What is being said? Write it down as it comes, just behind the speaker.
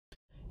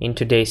In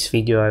today's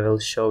video, I will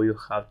show you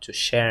how to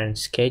share and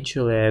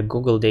schedule a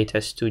Google Data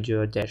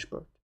Studio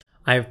dashboard.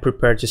 I've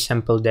prepared a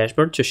sample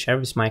dashboard to share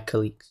with my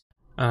colleagues.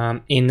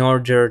 In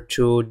order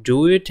to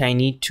do it, I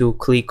need to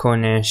click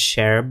on a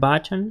share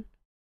button,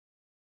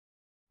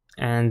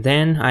 and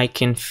then I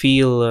can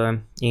fill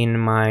in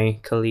my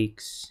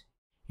colleague's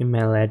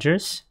email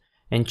address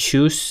and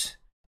choose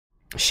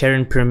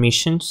sharing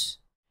permissions,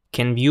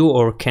 can view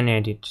or can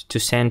edit, to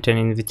send an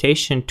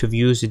invitation to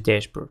view the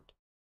dashboard.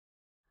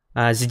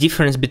 The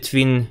difference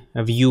between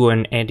view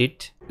and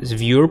edit: the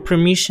viewer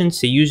permissions,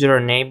 the user are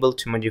unable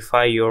to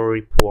modify your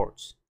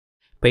reports.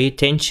 Pay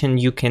attention,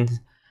 you can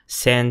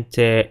send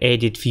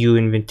edit view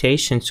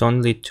invitations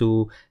only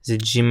to the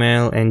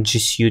Gmail and G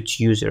Suite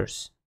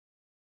users.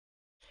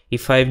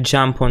 If I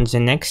jump on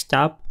the next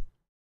tab,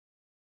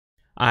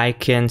 I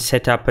can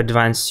set up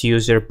advanced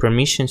user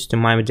permissions to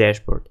my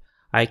dashboard.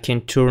 I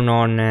can turn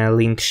on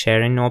link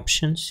sharing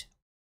options,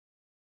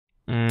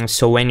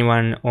 so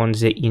anyone on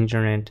the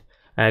internet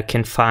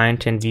can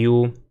find and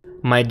view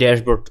my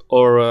dashboard,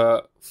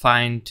 or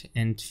find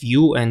and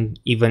view and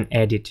even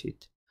edit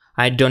it.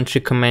 I don't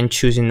recommend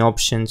choosing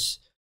option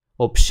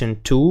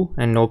 2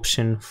 and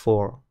option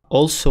 4.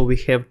 Also, we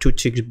have two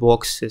tick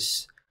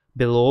boxes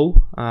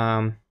below.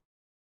 The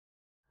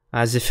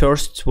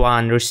first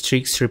one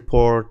restricts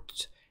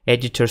report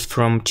editors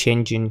from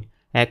changing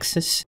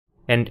access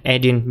and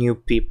adding new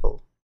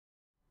people.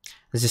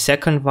 The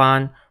second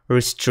one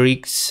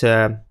restricts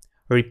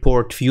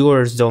report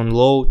viewers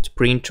download,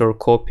 print or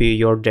copy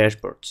your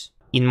dashboards.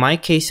 In my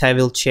case, I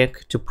will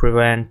check to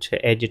prevent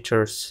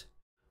editors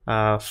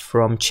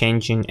from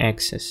changing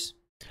access.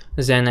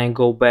 Then I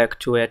go back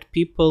to add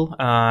people,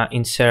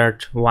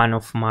 insert one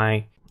of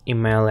my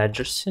email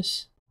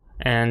addresses,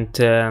 and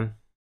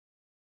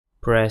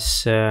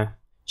press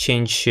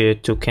change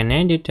to can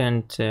edit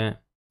and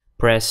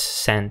press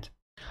send.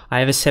 I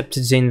have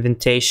accepted the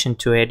invitation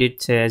to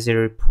edit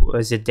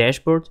the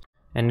dashboard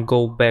and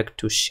go back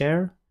to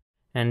share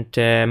and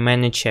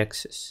manage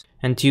access.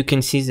 And you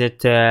can see that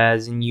the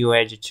new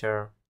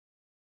editor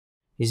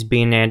is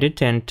being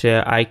added, and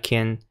I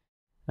can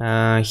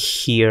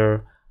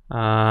here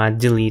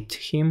delete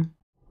him,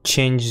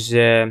 change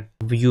the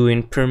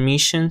viewing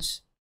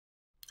permissions,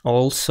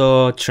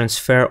 also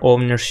transfer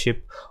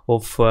ownership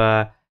of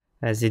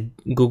the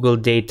Google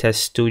Data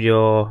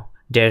Studio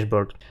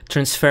dashboard.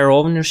 Transfer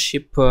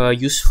ownership,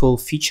 useful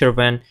feature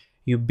when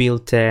you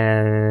build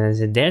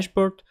the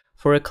dashboard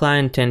for a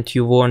client and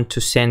you want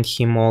to send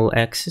him all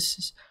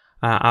accesses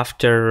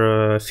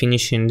after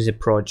finishing the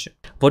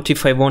project. What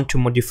if I want to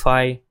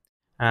modify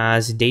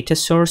the data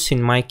source?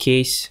 In my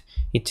case,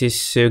 it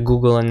is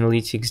Google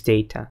Analytics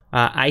data.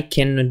 I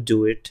cannot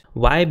do it.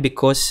 Why?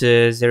 Because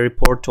the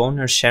report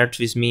owner shared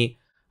with me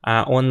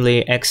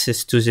only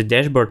access to the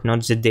dashboard,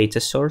 not the data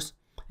source,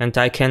 and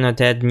I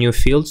cannot add new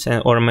fields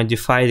or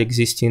modify the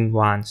existing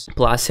ones.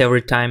 Plus,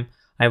 every time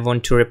I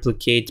want to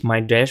replicate my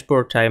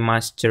dashboard, I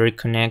must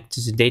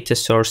reconnect the data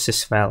source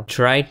as well.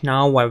 Right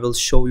now, I will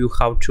show you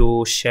how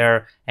to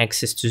share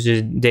access to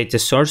the data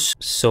source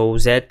so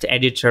that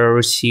editor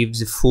receives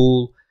the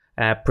full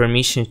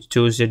permissions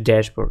to the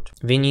dashboard.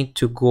 We need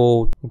to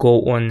go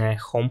on a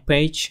home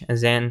page,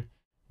 then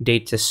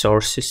data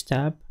sources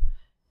tab,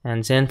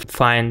 and then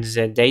find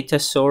the data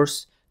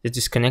source that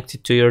is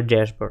connected to your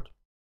dashboard.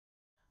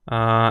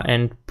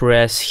 And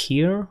press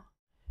here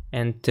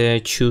and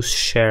choose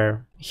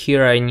share.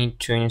 Here I need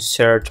to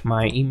insert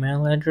my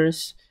email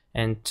address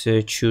and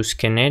choose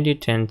can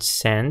edit and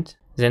send.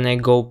 Then I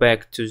go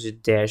back to the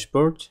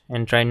dashboard,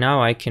 and right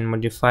now I can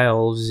modify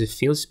all the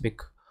fields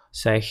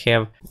because I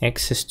have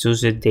access to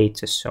the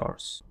data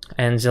source.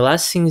 And the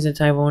last thing that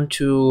I want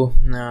to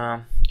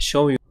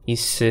show you is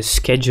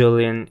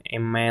scheduling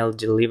email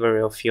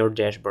delivery of your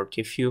dashboard.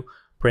 If you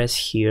press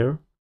here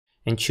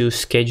and choose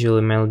schedule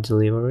email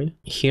delivery,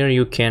 here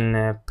you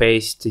can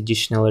paste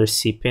additional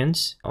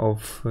recipients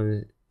of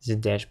the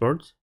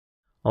dashboard.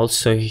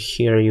 Also,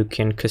 here you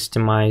can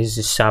customize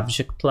the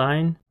subject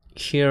line.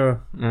 Here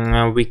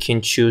we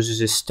can choose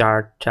the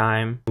start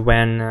time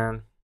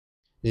when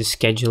the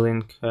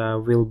scheduling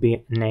will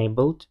be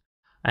enabled,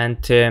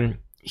 and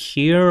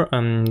here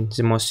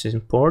the most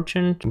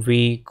important,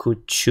 we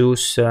could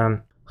choose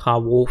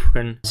how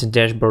often the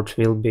dashboard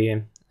will be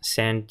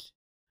sent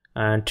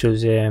to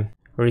the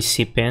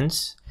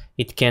recipients.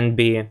 It can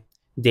be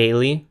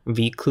daily,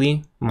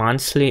 weekly,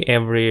 monthly,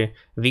 every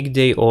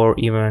weekday, or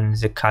even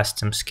the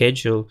custom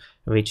schedule,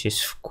 which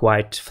is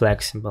quite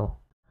flexible.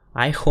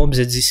 I hope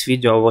that this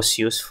video was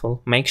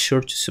useful. Make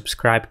sure to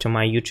subscribe to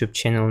my YouTube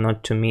channel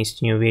not to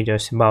miss new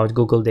videos about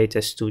Google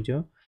Data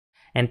Studio.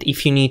 And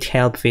if you need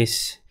help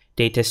with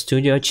Data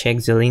Studio, check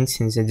the links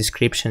in the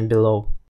description below.